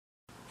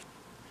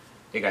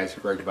Hey guys,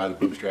 Greg by the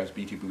Bootstraps,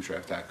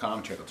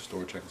 btbootstraps.com. Check out the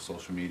store, check out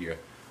social media.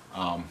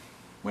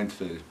 Went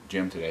to the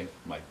gym today,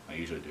 like I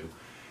usually do.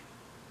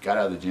 Got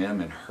out of the gym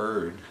and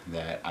heard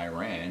that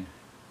Iran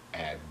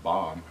had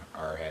bombed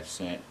or had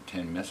sent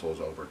 10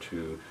 missiles over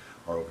to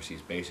our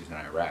overseas bases in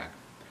Iraq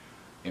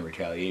in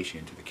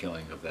retaliation to the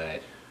killing of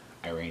that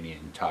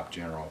Iranian top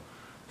general,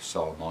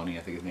 Soleimani,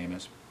 I think his name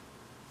is.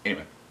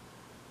 Anyway,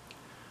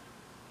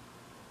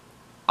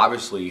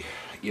 obviously,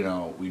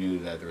 we knew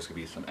that there was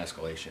going to be some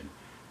escalation,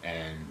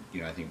 and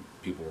I think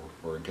people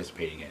were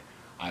anticipating it.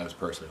 I was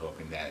personally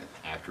hoping that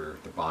after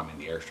the bombing,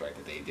 the airstrike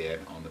that they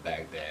did on the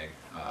Baghdad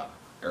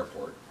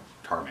airport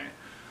tarmac,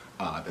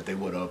 that they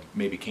would have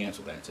maybe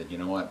canceled that and said, you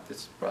know what,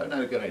 it's probably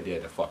not a good idea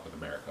to fuck with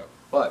America.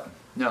 But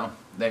no,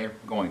 they're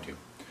going to.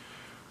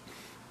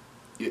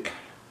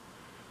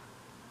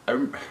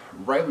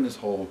 Right when this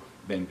whole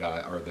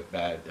Benghazi or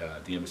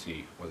the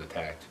embassy was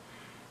attacked,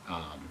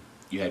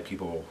 you had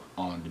people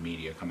on the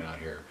media coming out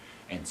here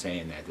and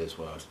saying that this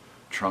was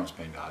Trump's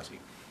Benghazi.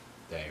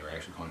 They were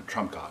actually calling it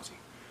Trump-Ghazi.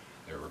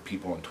 There were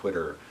people on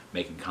Twitter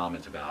making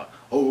comments about,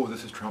 oh,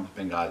 this is Trump's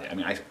Benghazi. I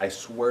mean, I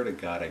swear to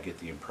God, I get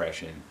the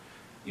impression,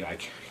 I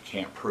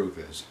can't prove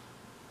this,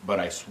 but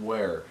I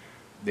swear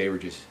they were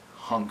just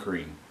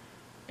hunkering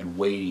and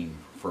waiting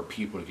for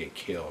people to get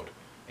killed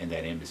in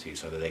that embassy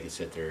so that they could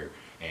sit there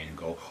and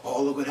go,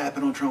 oh, look what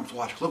happened on Trump's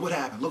watch. Look what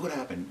happened. Look what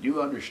happened. Do you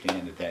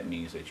understand that that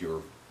means that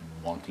you're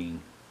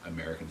wanting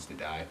Americans to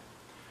die?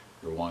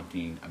 You're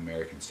wanting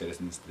American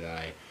citizens to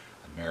die,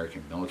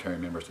 American military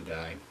members to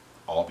die,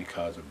 all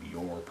because of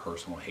your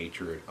personal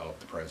hatred of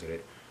the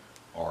president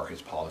or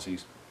his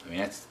policies. I mean,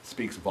 that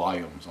speaks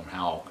volumes on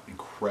how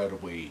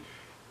incredibly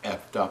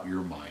effed up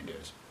your mind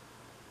is.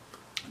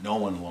 No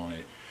one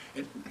wanted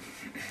it.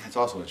 It's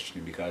also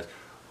interesting because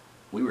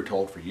we were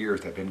told for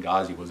years that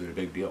Benghazi wasn't a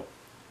big deal.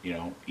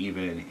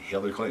 Even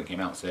Hillary Clinton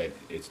came out and said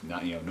it's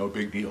not, no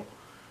big deal.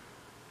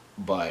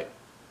 But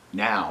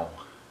now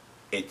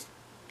it's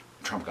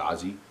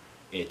Trump-Ghazi,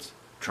 it's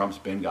Trump's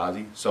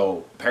Benghazi,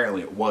 so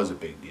apparently it was a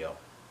big deal.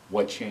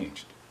 What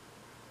changed?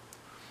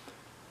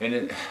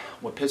 And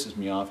what pisses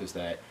me off is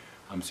that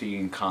I'm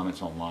seeing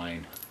comments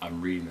online,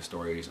 I'm reading the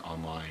stories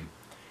online,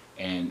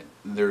 and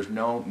there's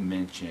no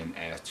mention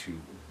as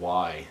to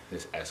why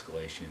this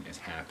escalation is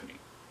happening.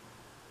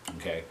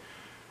 Okay?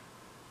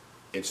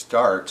 It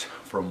starts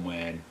from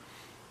when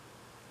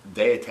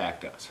they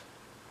attacked us,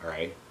 all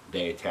right?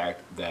 They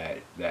attacked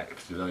that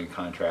civilian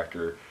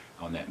contractor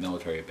on that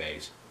military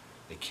base.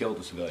 They killed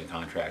the civilian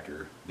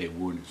contractor. They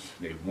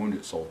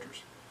wounded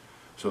soldiers.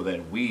 So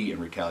then we, in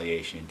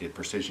retaliation, did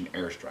precision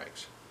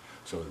airstrikes.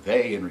 So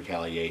they, in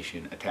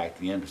retaliation, attacked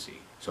the embassy.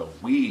 So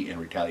we, in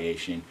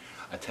retaliation,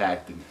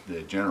 attacked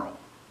the general,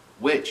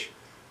 which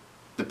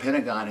the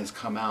Pentagon has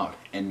come out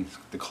and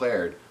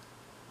declared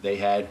they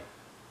had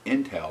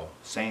intel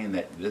saying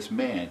that this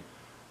man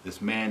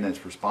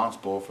that's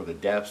responsible for the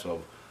deaths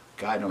of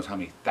God knows how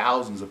many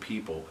thousands of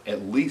people,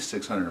 at least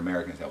 600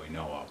 Americans that we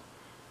know of.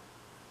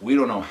 We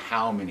don't know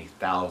how many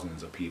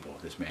thousands of people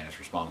this man is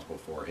responsible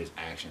for, his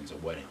actions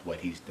and what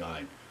he's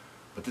done.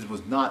 But this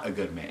was not a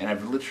good man. And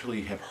I've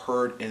literally have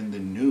heard in the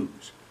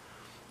news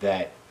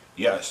that,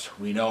 yes,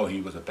 we know he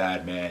was a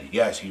bad man.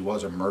 Yes, he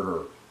was a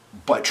murderer.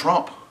 But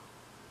Trump,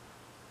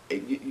 your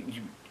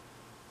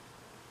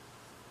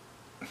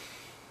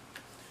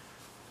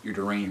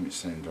derangement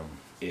syndrome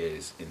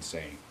is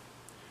insane.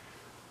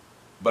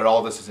 But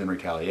all this is in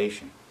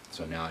retaliation.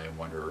 So now I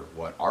wonder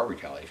what our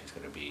retaliation is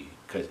going to be,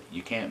 because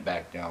you can't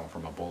back down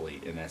from a bully,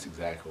 and that's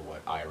exactly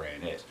what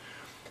Iran is.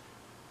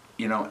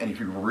 And if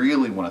you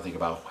really want to think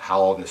about how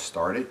all this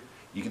started,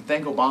 you can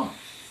thank Obama.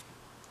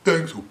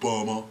 Thanks,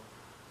 Obama.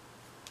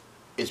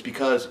 It's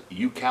because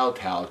you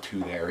kowtowed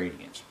to the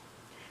Iranians.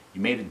 You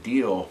made a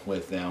deal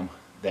with them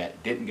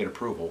that didn't get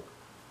approval,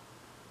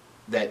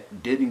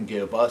 that didn't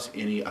give us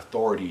any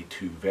authority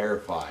to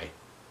verify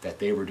that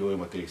they were doing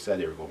what they said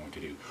they were going to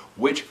do,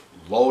 which,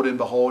 lo and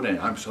behold, and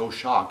I'm so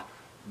shocked,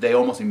 they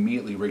almost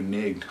immediately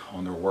reneged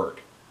on their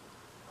word.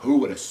 Who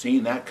would have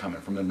seen that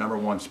coming from the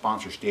 #1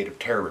 sponsor state of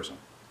terrorism?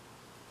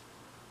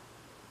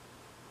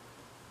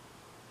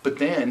 But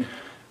then,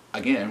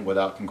 again,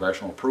 without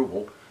congressional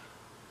approval,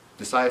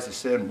 decides to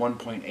send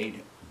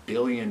 $1.8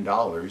 billion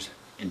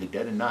in the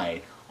dead of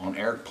night on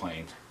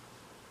airplanes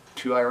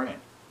to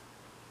Iran.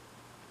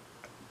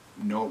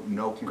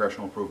 No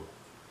congressional approval.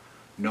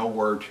 No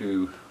word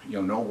to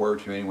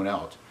anyone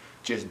else.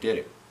 Just did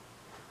it.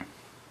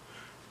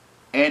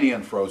 And he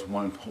unfroze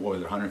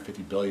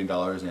 $150 billion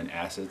in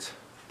assets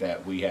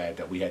that we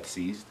had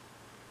seized.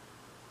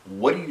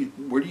 Where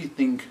do you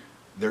think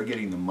they're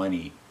getting the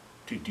money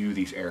to do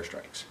these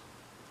airstrikes?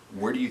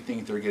 Where do you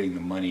think they're getting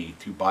the money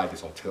to buy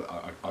this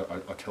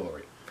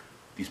artillery,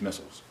 these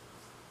missiles,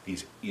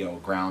 these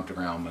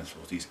ground-to-ground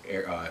missiles, these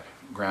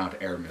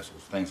ground-to-air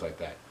missiles, things like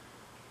that?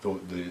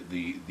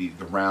 The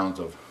rounds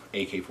of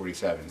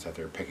AK-47s that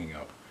they're picking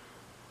up.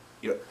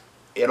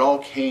 It all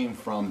came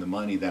from the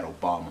money that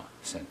Obama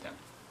sent them.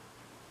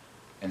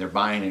 And they're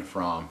buying it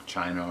from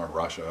China or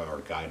Russia or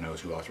God knows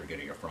who else they're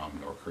getting it from,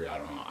 North Korea,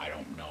 I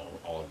don't know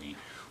all of the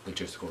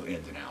logistical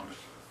ins and outs.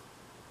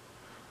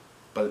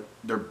 But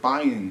they're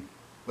buying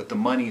with the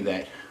money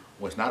that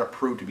was not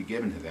approved to be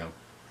given to them.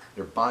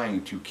 They're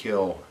buying to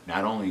kill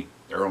not only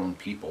their own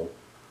people,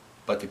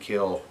 but to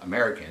kill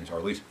Americans, or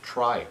at least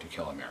try to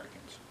kill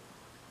Americans.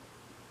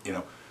 You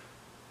know,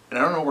 and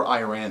I don't know where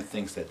Iran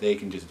thinks that they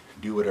can just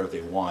do whatever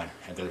they want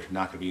and there's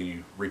not going to be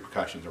any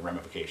repercussions or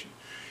ramifications.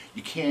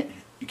 You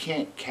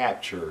can't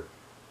capture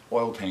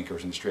oil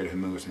tankers in the Strait of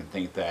Hormuz and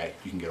think that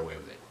you can get away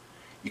with it.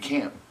 You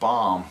can't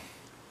bomb,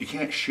 you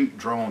can't shoot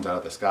drones out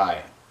of the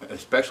sky,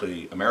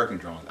 especially American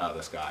drones out of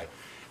the sky,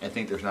 and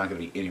think there's not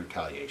going to be any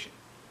retaliation.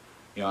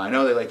 You know, I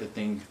know they like to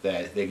think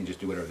that they can just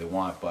do whatever they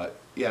want, but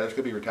yeah, there's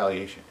going to be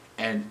retaliation.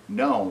 And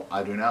no,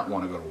 I do not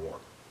want to go to war.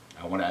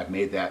 I've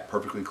made that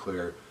perfectly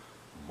clear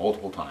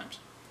multiple times.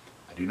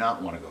 I do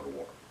not want to go to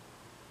war.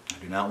 I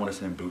do not want to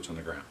send boots on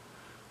the ground.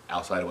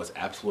 Outside of what's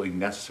absolutely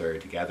necessary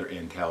to gather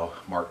intel,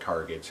 mark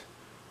targets,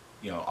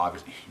 you know,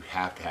 obviously you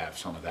have to have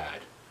some of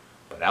that.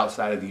 But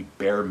outside of the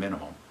bare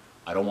minimum,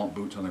 I don't want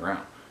boots on the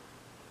ground.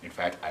 In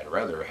fact, I'd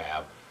rather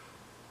have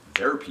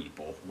their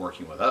people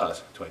working with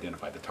us to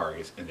identify the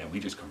targets, and then we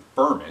just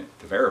confirm it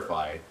to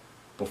verify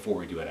before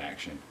we do an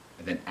action,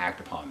 and then act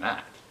upon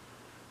that,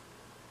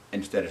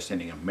 instead of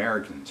sending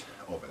Americans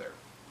over there.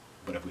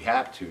 But if we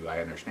have to,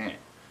 I understand.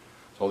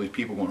 So all these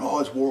people going, oh,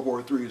 it's World War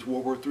III, it's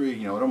World War III,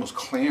 you know, and almost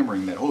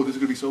clamoring that, oh, this is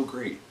going to be so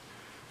great.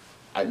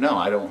 No,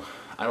 I don't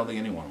think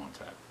anyone wants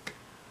that.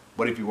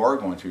 But if you are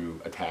going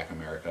to attack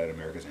America and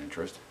America's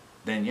interest,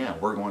 then yeah,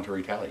 we're going to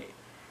retaliate.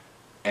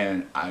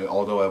 And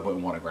although I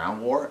wouldn't want a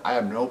ground war, I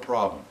have no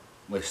problem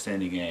with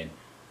sending in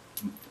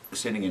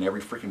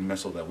every freaking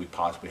missile that we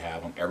possibly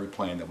have on every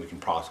plane that we can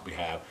possibly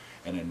have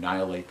and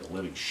annihilate the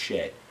living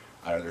shit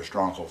out of their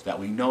strongholds that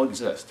we know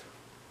exist.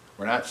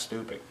 We're not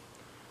stupid.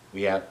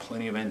 We have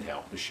plenty of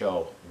intel to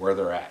show where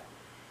they're at.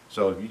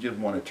 So if you just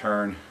want to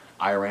turn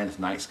Iran's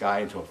night sky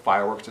into a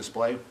fireworks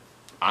display,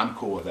 I'm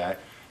cool with that.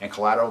 And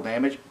collateral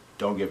damage,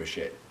 don't give a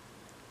shit.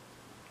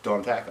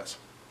 Don't attack us.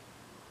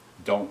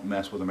 Don't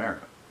mess with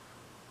America.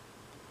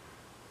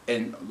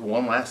 And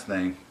one last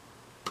thing,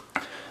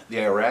 the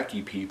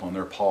Iraqi people in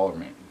their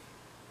parliament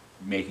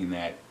making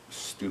that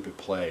stupid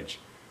pledge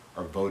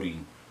or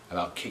voting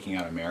about kicking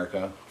out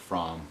America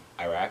from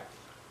Iraq,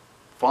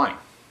 fine,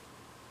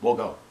 we'll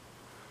go.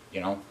 You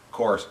know, of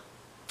course,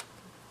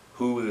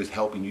 who is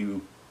helping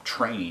you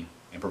train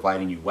and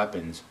providing you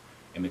weapons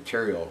and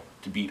material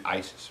to beat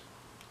ISIS?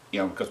 You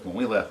know, because when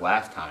we left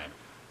last time,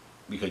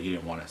 because you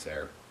didn't want us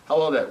there, how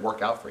well did that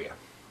work out for you?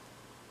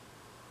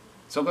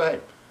 So go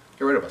ahead,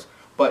 get rid of us.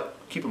 But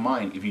keep in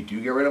mind, if you do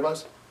get rid of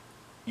us,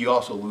 you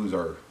also lose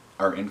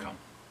our income.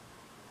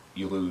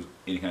 You lose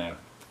any kind of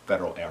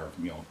federal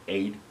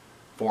aid,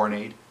 foreign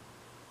aid.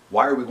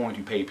 Why are we going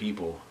to pay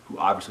people who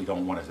obviously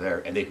don't want us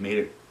there, and they've made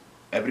it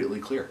evidently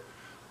clear?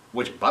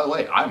 Which, by the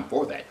way, I'm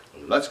for that.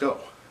 Let's go.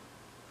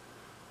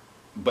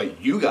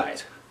 But you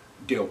guys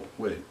deal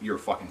with your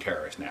fucking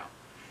terrorists now.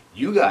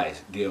 You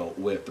guys deal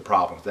with the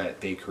problems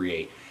that they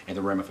create and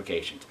the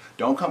ramifications.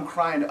 Don't come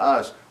crying to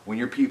us when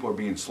your people are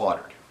being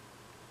slaughtered.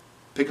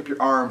 Pick up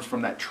your arms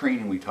from that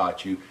training we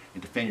taught you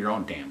and defend your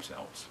own damn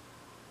selves.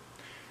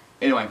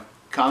 Anyway,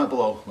 comment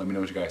below. Let me know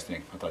what you guys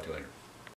think. I'll talk to you later.